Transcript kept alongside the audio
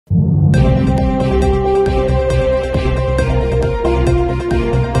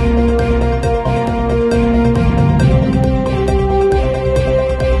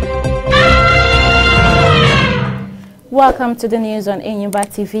Welcome to the news on Enyimba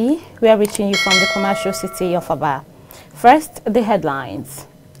TV. We are reaching you from the commercial city of Aba. First, the headlines.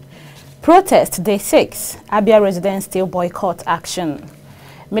 Protest Day 6. Abia residents still boycott action.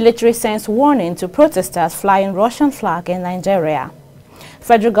 Military sends warning to protesters flying Russian flag in Nigeria.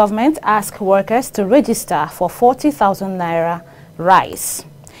 Federal government asks workers to register for 40,000 naira rise.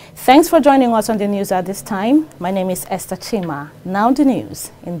 Thanks for joining us on the news at this time. My name is Esther Chima. Now the news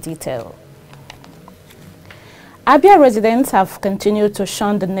in detail. Abia residents have continued to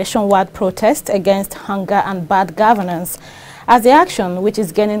shun the nationwide protest against hunger and bad governance as the action, which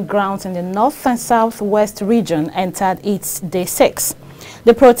is gaining ground in the north and southwest region, entered its day 6.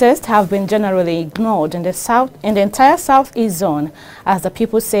 The protests have been generally ignored in the entire southeast zone, as the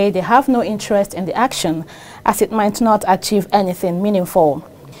people say they have no interest in the action as it might not achieve anything meaningful.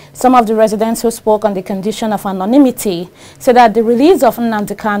 Some of the residents who spoke on the condition of anonymity said that the release of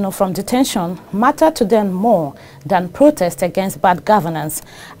Nnamdi Kanu from detention mattered to them more than protest against bad governance,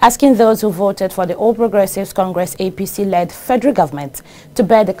 asking those who voted for the All Progressives Congress APC-led federal government to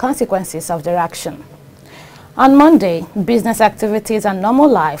bear the consequences of their action. On Monday, business activities and normal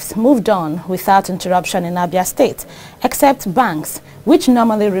lives moved on without interruption in Abia State, except banks, which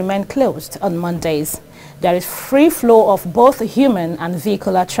normally remain closed on Mondays. There is free flow of both human and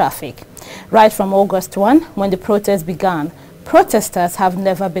vehicular traffic. Right from August 1, when the protest began, protesters have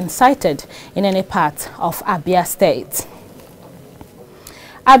never been sighted in any part of Abia State.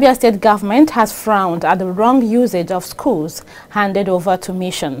 Abia State government has frowned at the wrong usage of schools handed over to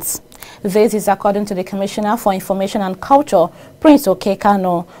missions. This is according to the Commissioner for Information and Culture, Prince Wike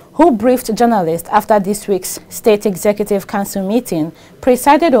Kano, who briefed journalists after this week's State Executive Council meeting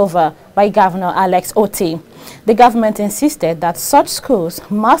presided over by Governor Alex Oti. The government insisted that such schools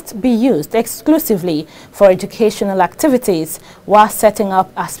must be used exclusively for educational activities while setting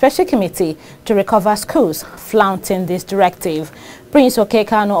up a special committee to recover schools flouting this directive. Prince Wike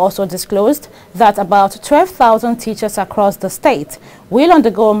Kano also disclosed that about 12,000 teachers across the state will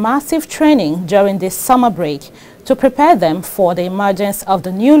undergo massive training during this summer break to prepare them for the emergence of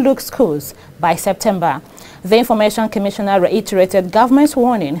the new look schools by September. The Information Commissioner reiterated government's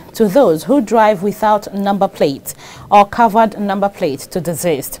warning to those who drive without number plates or covered number plates to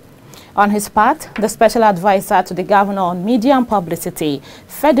desist. On his part, the special advisor to the governor on media and publicity,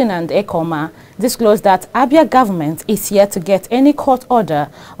 Ferdinand Ekoma, disclosed that Abia government is yet to get any court order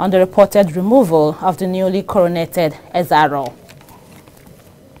on the reported removal of the newly coronated Ezaro.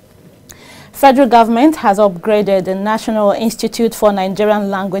 Federal government has upgraded the National Institute for Nigerian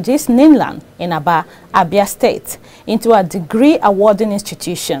Languages, NINLAN, in Aba, Abia State, into a degree awarding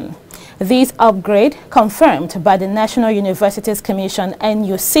institution. This upgrade, confirmed by the National Universities Commission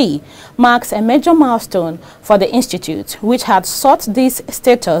 (NUC), marks a major milestone for the institute, which had sought this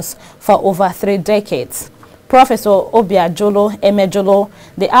status for over 3 decades. Professor Obiajolo Emejolo,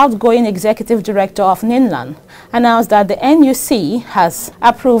 the outgoing executive director of NINLAN, announced that the NUC has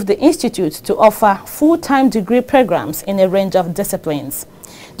approved the institute to offer full-time degree programs in a range of disciplines.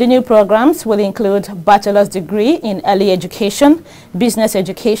 The new programs will include bachelor's degree in early education, business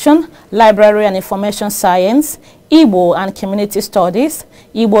education, library and information science, Igbo and community studies,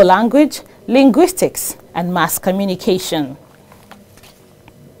 Igbo language, linguistics, and mass communication.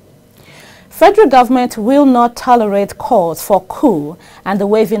 Federal government will not tolerate calls for coup and the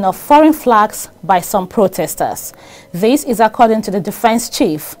waving of foreign flags by some protesters. This is according to the defense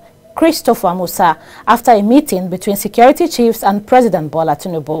chief, Christopher Musa, after a meeting between security chiefs and President Bola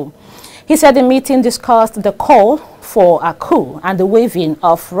Tinubu. He said the meeting discussed the call for a coup and the waving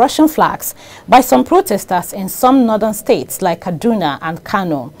of Russian flags by some protesters in some northern states like Kaduna and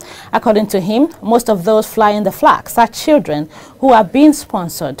Kano. According to him, most of those flying the flags are children who are being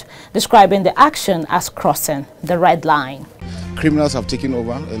sponsored, describing the action as crossing the red line. Criminals have taken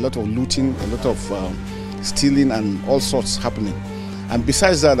over, a lot of looting, a lot of stealing and all sorts happening. And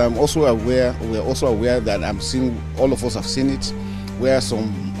besides that, we're also aware that all of us have seen it, where some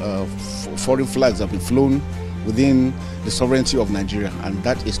foreign flags have been flown within the sovereignty of Nigeria, and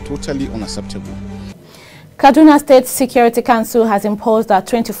that is totally unacceptable. Kaduna State Security Council has imposed a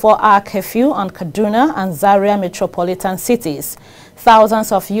 24-hour curfew on Kaduna and Zaria metropolitan cities.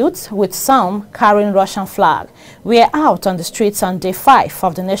 Thousands of youths, with some carrying Russian flag, were out on the streets on day 5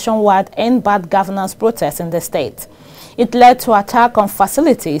 of the nationwide End Bad Governance protest in the state. It led to attack on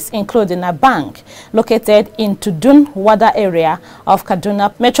facilities, including a bank located in Tudun Wada area of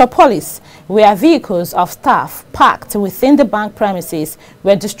Kaduna Metropolis, where vehicles of staff parked within the bank premises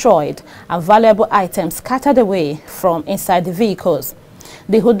were destroyed and valuable items scattered away from inside the vehicles.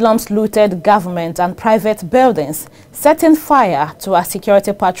 The hoodlums looted government and private buildings, setting fire to a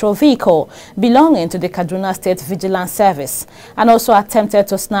security patrol vehicle belonging to the Kaduna State Vigilance Service, and also attempted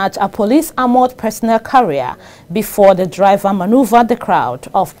to snatch a police armored personnel carrier before the driver maneuvered the crowd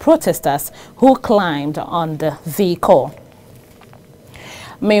of protesters who climbed on the vehicle.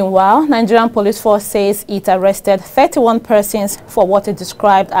 Meanwhile, Nigerian police force says it arrested 31 persons for what it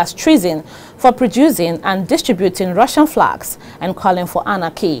described as treason for producing and distributing Russian flags and calling for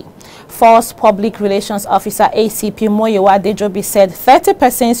anarchy. Force Public Relations Officer ACP Moyewa Dejobi said 30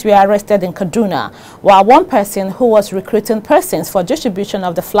 persons were arrested in Kaduna, while one person who was recruiting persons for distribution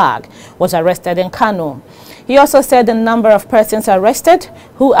of the flag was arrested in Kano. He also said the number of persons arrested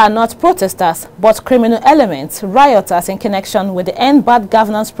who are not protesters but criminal elements, rioters in connection with the End Bad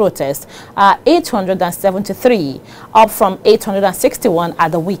Governance protest are 873, up from 861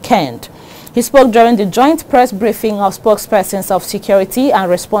 at the weekend. He spoke during the joint press briefing of spokespersons of security and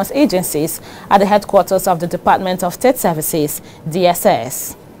response agencies at the headquarters of the Department of State Services,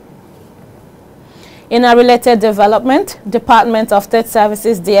 DSS. In a related development, Department of State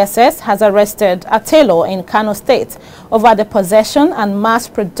Services DSS has arrested a tailor in Kano State over the possession and mass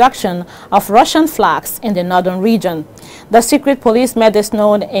production of Russian flags in the northern region. The secret police made this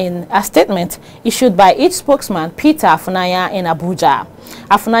known in a statement issued by its spokesman, Peter Afunanya, in Abuja.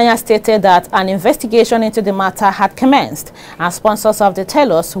 Afunanya stated that an investigation into the matter had commenced and sponsors of the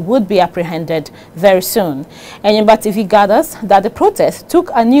tailors would be apprehended very soon. Enyimba TV gathers that the protest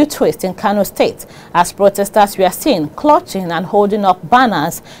took a new twist in Kano State as protesters were seen clutching and holding up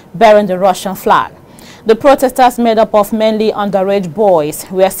banners bearing the Russian flag. The protesters, made up of mainly underage boys,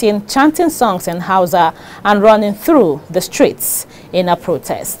 were seen chanting songs in Hausa and running through the streets in a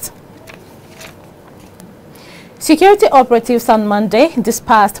protest. Security operatives on Monday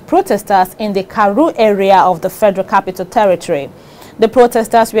dispersed protesters in the Karu area of the Federal Capital Territory. The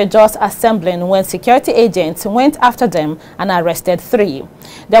protesters were just assembling when security agents went after them and arrested 3.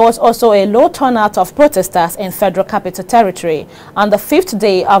 There was also a low turnout of protesters in Federal Capital Territory on the 5th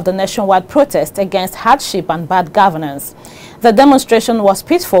day of the nationwide protest against hardship and bad governance. The demonstration was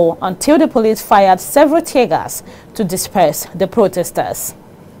peaceful until the police fired several tear gas to disperse the protesters.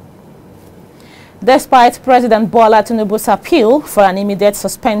 Despite President Bola Tinubu's appeal for an immediate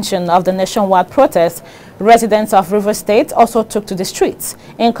suspension of the nationwide protest, residents of Rivers State also took to the streets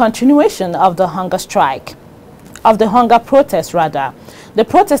in continuation of the hunger protest. The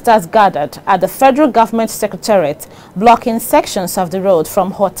protesters gathered at the federal government secretariat, blocking sections of the road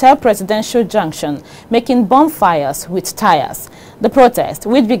from Hotel Presidential Junction, making bonfires with tires. The protest,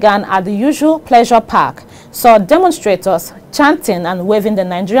 which began at the usual pleasure park, saw demonstrators chanting and waving the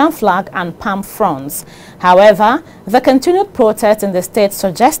Nigerian flag and palm fronds. However, the continued protest in the state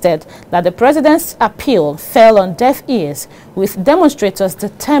suggested that the president's appeal fell on deaf ears, with demonstrators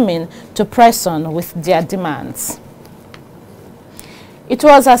determined to press on with their demands. It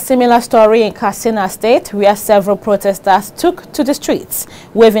was a similar story in Katsina State, where several protesters took to the streets,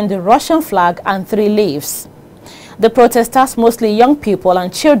 waving the Russian flag and 3 leaves. The protesters, mostly young people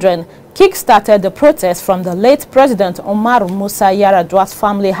and children, kick-started the protest from the late President Omar Musa Yar'Adua's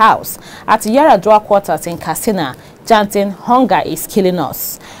family house at Yar'Adua quarters in Katsina, chanting, "Hunger is killing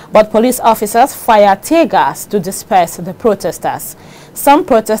us." But police officers fired tear gas to disperse the protesters. Some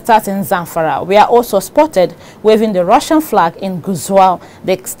protesters in Zamfara were also spotted waving the Russian flag in Gusau,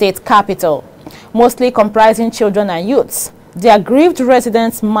 the state capital. Mostly comprising children and youths, the aggrieved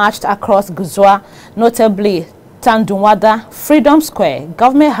residents marched across Gusau, notably Tandunwada, Freedom Square,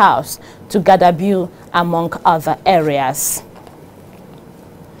 Government House to Gadabu, among other areas.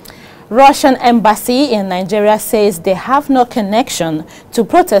 Russian embassy in Nigeria says they have no connection to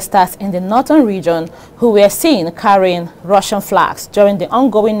protesters in the northern region who were seen carrying Russian flags during the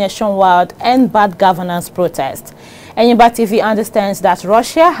ongoing nationwide End Bad Governance protest. Enyimba TV understands that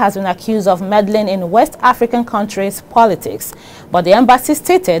Russia has been accused of meddling in West African countries' politics, but the embassy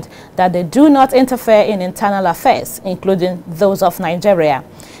stated that they do not interfere in internal affairs, including those of Nigeria.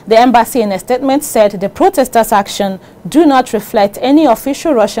 The embassy in a statement said the protesters' action do not reflect any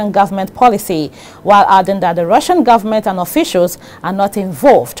official Russian government policy, while adding that the Russian government and officials are not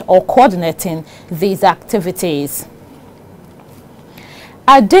involved or coordinating these activities.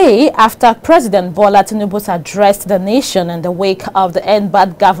 A day after President Bola Tinubu addressed the nation in the wake of the End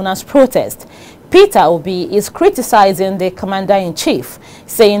Bad Governance protest, Peter Obi is criticizing the commander-in-chief,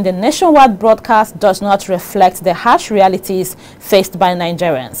 saying the nationwide broadcast does not reflect the harsh realities faced by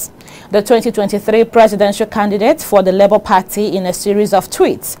Nigerians. The 2023 presidential candidate for the Labour Party, in a series of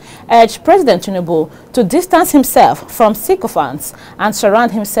tweets, urged President Tinubu to distance himself from sycophants and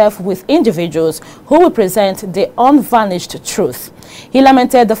surround himself with individuals who will present the unvarnished truth. He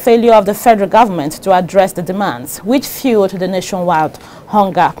lamented the failure of the federal government to address the demands which fueled the nationwide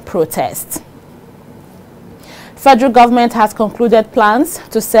hunger protests. Federal government has concluded plans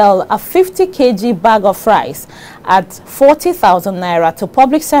to sell a 50 kg bag of rice at 40,000 naira to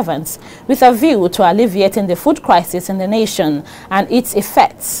public servants with a view to alleviating the food crisis in the nation and its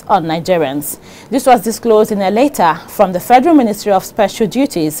effects on Nigerians. This was disclosed in a letter from the Federal Ministry of Special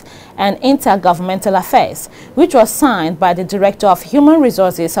Duties and Intergovernmental Affairs, which was signed by the Director of Human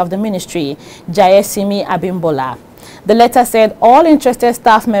Resources of the Ministry, Jayesimi Abimbola. The letter said all interested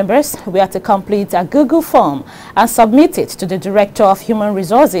staff members were to complete a Google form and submit it to the Director of Human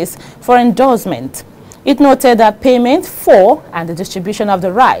Resources for endorsement. It noted that payment for and the distribution of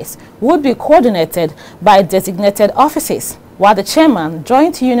the rice would be coordinated by designated offices, while the Chairman,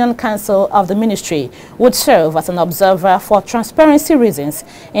 Joint Union Council of the Ministry, would serve as an observer for transparency reasons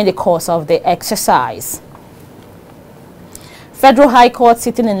in the course of the exercise. Federal High Court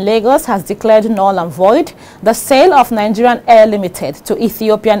sitting in Lagos has declared null and void the sale of Nigerian Air Limited to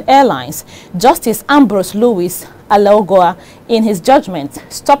Ethiopian Airlines. Justice Ambrose Louis Alaogoa, in his judgment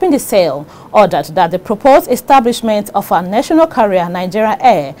stopping the sale, ordered that the proposed establishment of a national carrier, Nigeria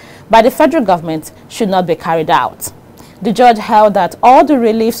Air, by the federal government should not be carried out. The judge held that all the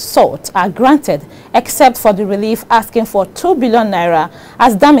relief sought are granted except for the relief asking for 2 billion naira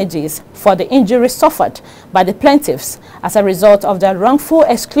as damages for the injuries suffered by the plaintiffs as a result of their wrongful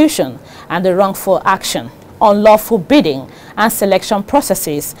exclusion and the wrongful action, unlawful bidding and selection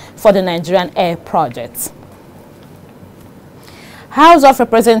processes for the Nigerian Air project. House of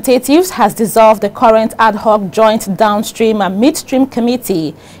Representatives has dissolved the current ad hoc joint downstream and midstream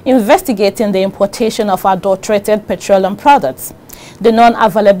committee investigating the importation of adulterated petroleum products, the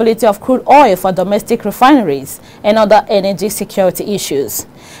non-availability of crude oil for domestic refineries, and other energy security issues.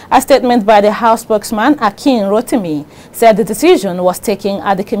 A statement by the House spokesman, Akin Rotimi, said the decision was taken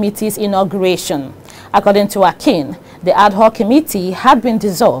at the committee's inauguration. According to Akin, the ad hoc committee had been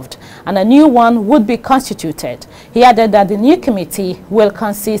dissolved and a new one would be constituted. He added that the new committee will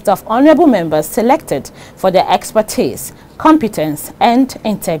consist of honorable members selected for their expertise, competence, and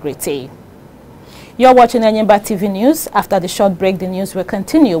integrity. You're watching Enyimba TV News. After the short break, the news will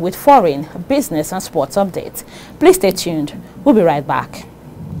continue with foreign, business, and sports updates. Please stay tuned. We'll be right back.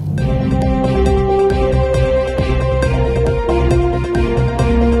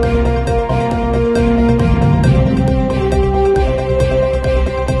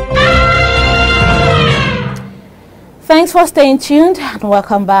 Thanks for staying tuned and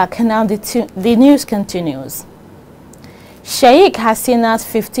welcome back. Now the news continues. Sheikh Hasina's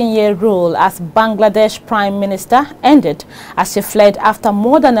 15-year rule as Bangladesh Prime Minister ended as she fled after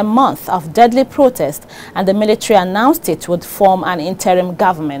more than a month of deadly protest, and the military announced it would form an interim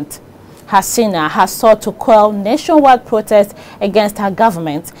government. Hasina has sought to quell nationwide protests against her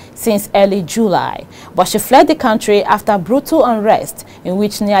government since early July, but she fled the country after brutal unrest in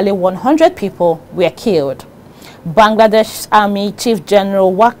which nearly 100 people were killed. Bangladesh Army Chief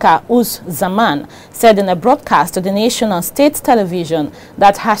General Wike Zaman said in a broadcast to the nation on state television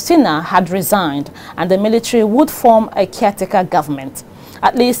that Hasina had resigned and the military would form a caretaker government.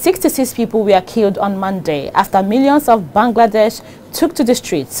 At least 66 people were killed on Monday after millions of Bangladesh took to the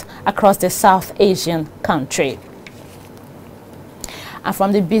streets across the South Asian country. And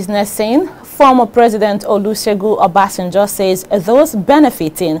from the business scene, former President Olusegun Obasanjo says those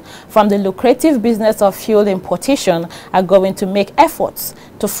benefiting from the lucrative business of fuel importation are going to make efforts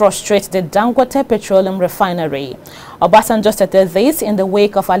to frustrate the Dangote Petroleum Refinery. Obasanjo stated this in the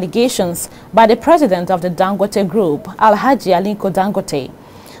wake of allegations by the president of the Dangote Group, Alhaji Aliko Dangote,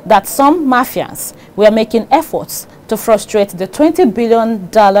 that some mafias were making efforts to frustrate the $20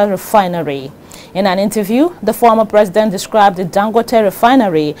 billion refinery. In an interview, the former president described the Dangote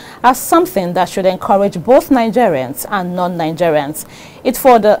refinery as something that should encourage both Nigerians and non-Nigerians.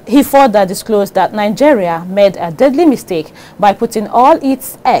 He further disclosed that Nigeria made a deadly mistake by putting all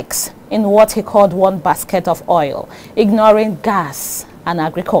its eggs in what he called one basket of oil, ignoring gas and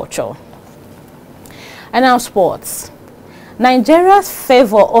agriculture. And now sports. Nigeria's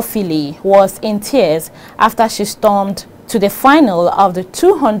Favour Ofili was in tears after she stormed to the final of the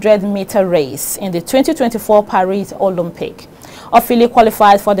 200-meter race in the 2024 Paris Olympic. Ofili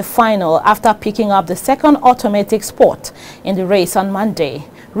qualified for the final after picking up the second automatic spot in the race on Monday,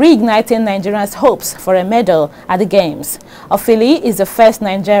 reigniting Nigerians' hopes for a medal at the Games. Ofili is the first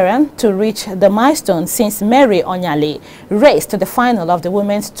Nigerian to reach the milestone since Mary Onyale raced to the final of the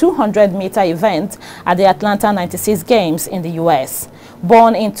women's 200-meter event at the Atlanta 96 Games in the U.S.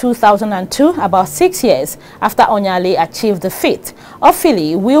 Born in 2002, about 6 years after Onyale achieved the feat,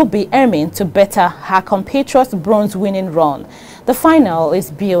 Ofili will be aiming to better her compatriots' bronze-winning run. The final is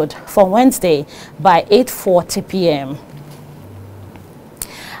billed for Wednesday by 8:40 p.m.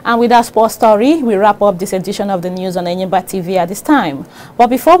 And with our sports story, we wrap up this edition of the news on Enyimba TV at this time. But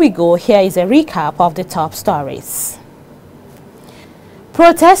before we go, here is a recap of the top stories.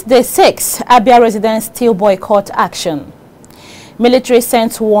 Protest Day 6, Abia residents still boycott action. Military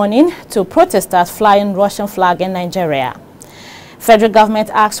sends warning to protesters flying Russian flag in Nigeria. Federal government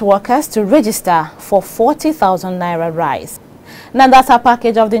asks workers to register for 40,000 naira rise. Now that's our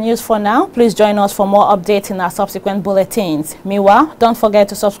package of the news for now. Please join us for more updates in our subsequent bulletins. Meanwhile, don't forget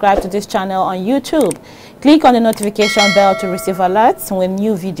to subscribe to this channel on YouTube. Click on the notification bell to receive alerts when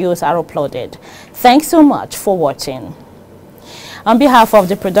new videos are uploaded. Thanks so much for watching. On behalf of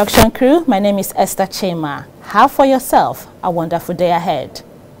the production crew, my name is Esther Chema. Have for yourself a wonderful day ahead.